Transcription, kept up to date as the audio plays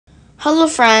Hello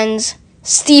friends,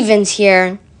 Steven's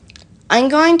here. I'm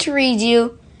going to read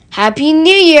you Happy New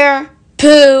Year,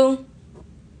 Pooh.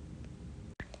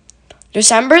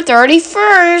 December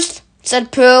 31st,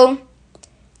 said Pooh.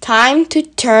 Time to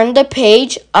turn the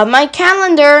page of my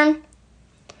calendar.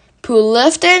 Pooh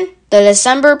lifted the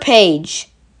December page.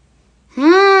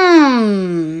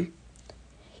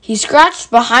 He scratched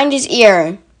behind his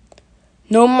ear.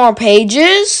 No more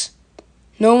pages?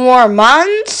 No more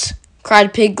months?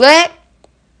 Cried Piglet.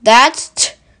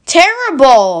 That's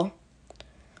terrible.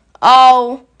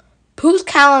 Oh, Pooh's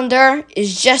calendar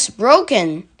is just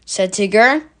broken, said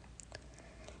Tigger.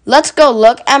 Let's go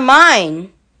look at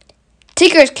mine.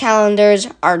 Tigger's calendars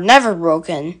are never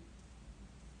broken.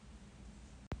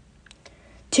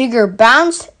 Tigger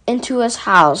bounced into his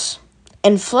house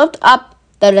and flipped up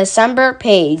the December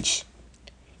page.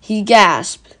 He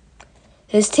gasped.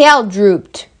 His tail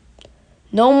drooped.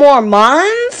 No more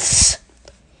months?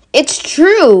 It's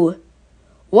true.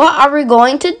 What are we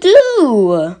going to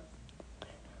do?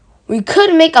 We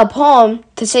could make a poem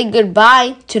to say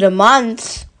goodbye to the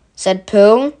months, said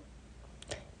Pooh.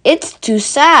 It's too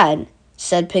sad,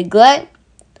 said Piglet.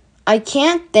 I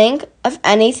can't think of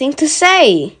anything to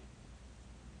say.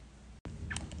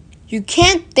 You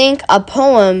can't think a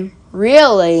poem,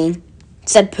 really,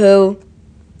 said Pooh.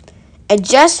 It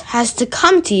just has to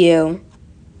come to you.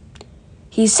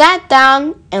 He sat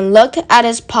down and looked at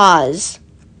his paws.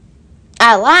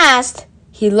 At last,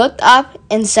 he looked up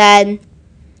and said,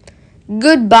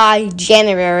 Goodbye,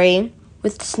 January,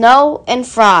 with snow and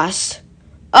frost.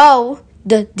 Oh,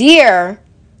 dear,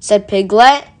 said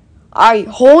Piglet. Our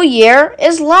whole year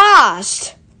is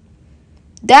lost.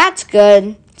 That's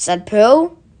good, said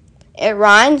Pooh. It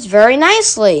rhymes very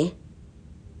nicely.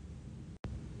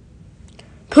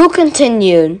 Pooh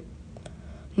continued,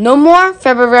 No more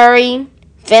February,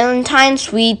 Valentine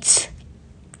sweets.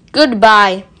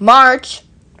 Goodbye, March,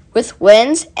 with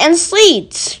winds and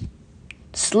sleets.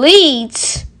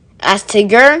 Sleets? Asked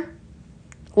Tigger.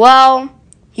 Well,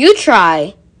 you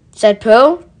try, said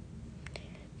Pooh.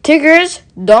 Tiggers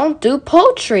don't do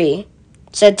poetry,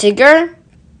 said Tigger.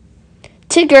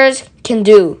 Tiggers can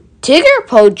do Tigger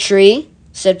poetry,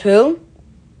 said Pooh.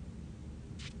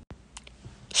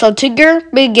 So Tigger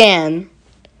began.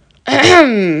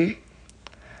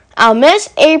 I'll miss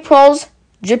April's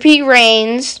drippy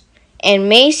rains and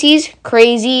Macy's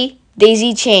crazy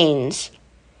daisy chains.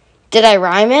 Did I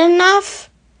rhyme it enough?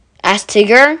 Asked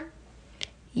Tigger.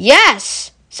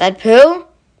 Yes, said Pooh.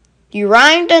 You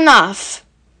rhymed enough.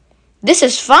 This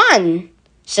is fun,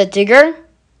 said Tigger.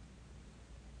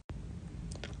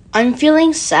 I'm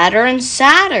feeling sadder and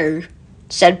sadder,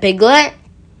 said Piglet.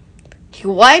 He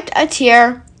wiped a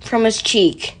tear from his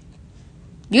cheek.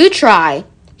 You try,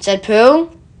 said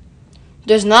Pooh.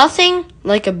 There's nothing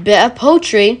like a bit of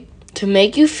poetry to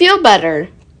make you feel better.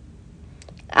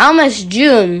 I'll miss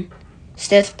June,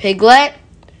 sniffed Piglet,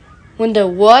 when the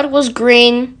wood was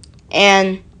green,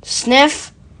 and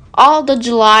sniff all the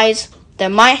Julys that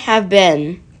might have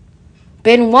been.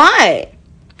 Been what?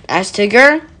 Asked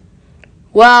Tigger.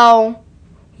 Well,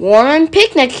 warm and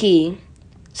picnicky,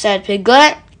 said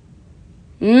Piglet.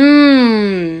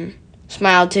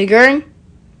 Smiled Tigger.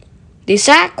 They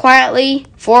sat quietly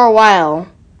for a while.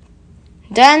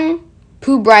 Then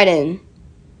Pooh brightened.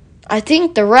 I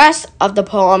think the rest of the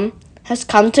poem has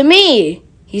come to me,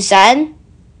 he said.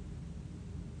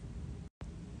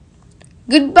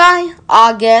 Goodbye,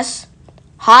 August,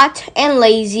 hot and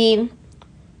lazy.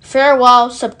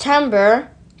 Farewell, September,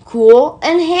 cool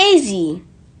and hazy.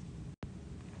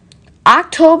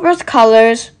 October's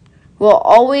colors we'll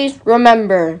always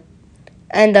remember,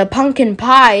 and the pumpkin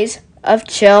pies of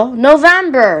chill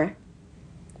November.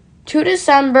 To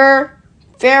December,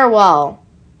 farewell,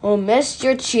 we'll miss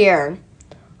your cheer,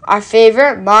 our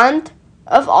favorite month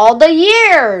of all the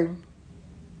year.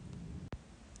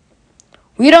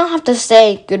 We don't have to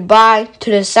say goodbye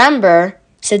to December,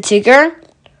 said Tigger.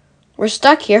 We're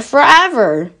stuck here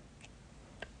forever.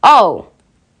 Oh,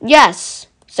 yes,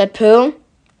 said Pooh.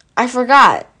 I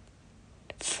forgot.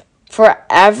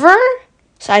 Forever?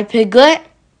 Sighed Piglet.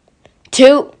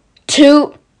 Toot,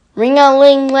 toot,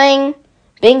 ring-a-ling-ling,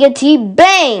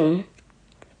 bing-a-tee-bang.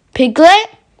 Piglet,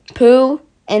 Pooh,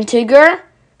 and Tigger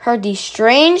heard these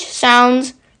strange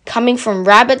sounds coming from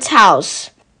Rabbit's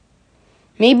house.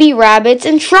 Maybe Rabbit's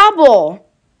in trouble,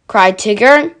 cried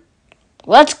Tigger.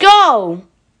 Let's go!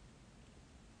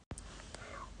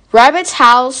 Rabbit's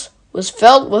house was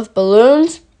filled with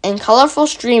balloons and colorful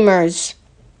streamers.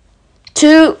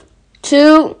 Toot,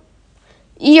 toot.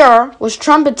 Eeyore was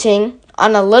trumpeting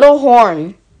on a little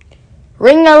horn.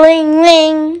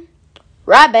 Ring-a-ling-ling.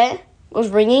 Rabbit was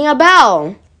ringing a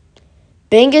bell.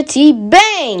 Bangity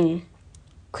bang!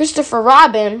 Christopher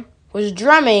Robin was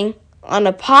drumming on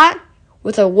a pot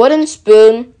with a wooden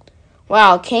spoon,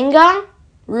 while Kinga,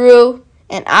 Roo,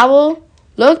 and Owl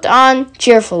looked on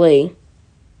cheerfully.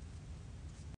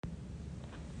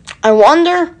 "I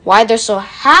wonder why they're so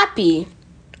happy,"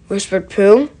 whispered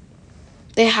Pooh.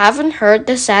 "They haven't heard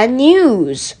the sad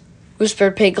news,"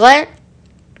 whispered Piglet.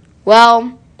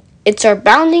 "Well, it's our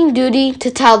bounden duty to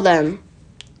tell them,"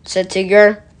 said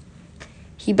Tigger.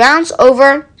 He bounced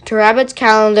over to Rabbit's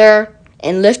calendar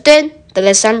and lifted the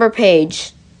December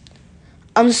page.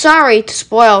 "I'm sorry to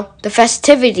spoil the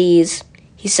festivities,"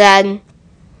 he said,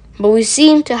 "but we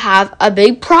seem to have a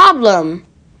big problem.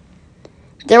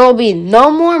 There will be no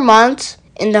more months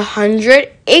in the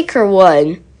 100-acre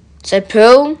wood," said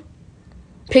Pooh.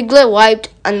 Piglet wiped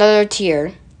another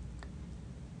tear.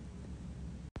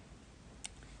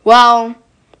 "Well,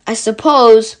 I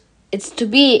suppose it's to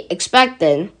be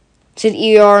expected," said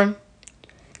Eeyore.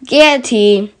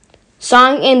 "Gaiety,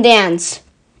 song and dance.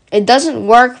 It doesn't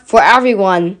work for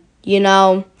everyone, you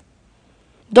know."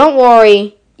 "Don't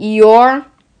worry, Eeyore,"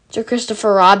 said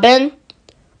Christopher Robin.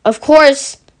 "Of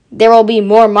course, there will be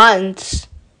more months."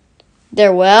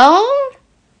 "There will?"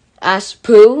 asked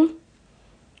Pooh.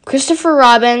 Christopher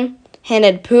Robin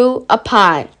handed Pooh a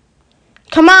pot.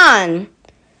 "Come on,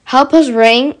 help us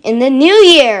ring in the new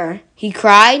year," he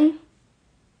cried.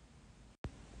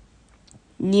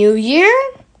 "New year?"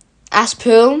 asked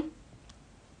Pooh.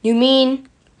 "You mean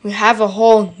we have a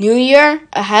whole new year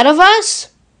ahead of us?"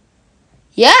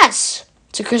 "Yes,"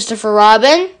 said Christopher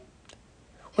Robin.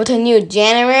 "With a new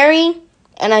January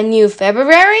and a new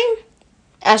February?"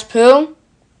 asked Pooh.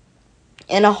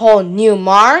 "And a whole new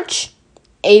March,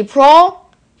 April,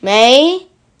 May,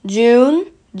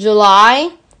 June, July,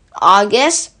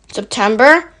 August,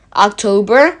 September,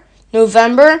 October,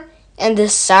 November, and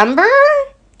December?"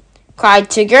 cried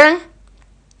Tigger.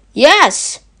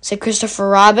 "Yes," said Christopher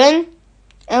Robin.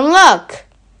 "And look,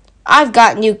 I've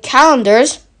got new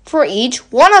calendars for each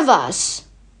one of us."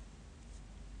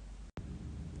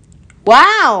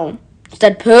 "Wow,"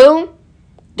 said Pooh.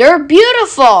 "They're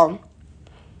beautiful."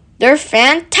 "They're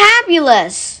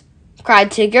fantabulous," cried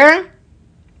Tigger.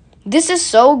 "This is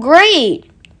so great.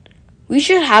 We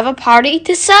should have a party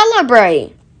to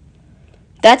celebrate."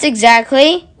 "That's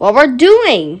exactly what we're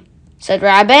doing," said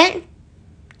Rabbit.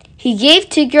 He gave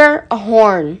Tigger a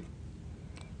horn.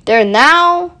 "There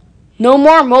now, no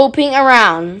more moping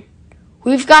around.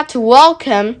 We've got to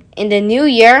welcome in the new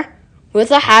year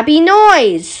with a happy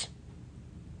noise."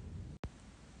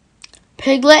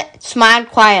 Piglet smiled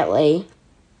quietly.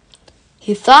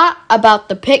 He thought about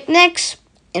the picnics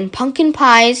and pumpkin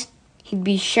pies he'd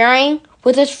be sharing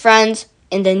with his friends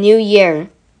in the new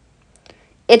year.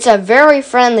 It's a very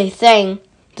friendly thing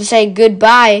to say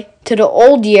goodbye to the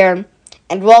old year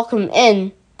and welcome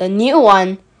in the new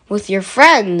one with your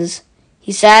friends,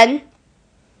 he said.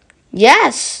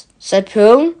 "Yes," said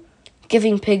Pooh,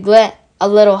 giving Piglet a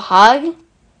little hug.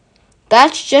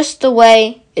 "That's just the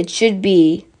way it should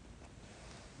be."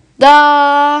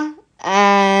 The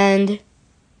end.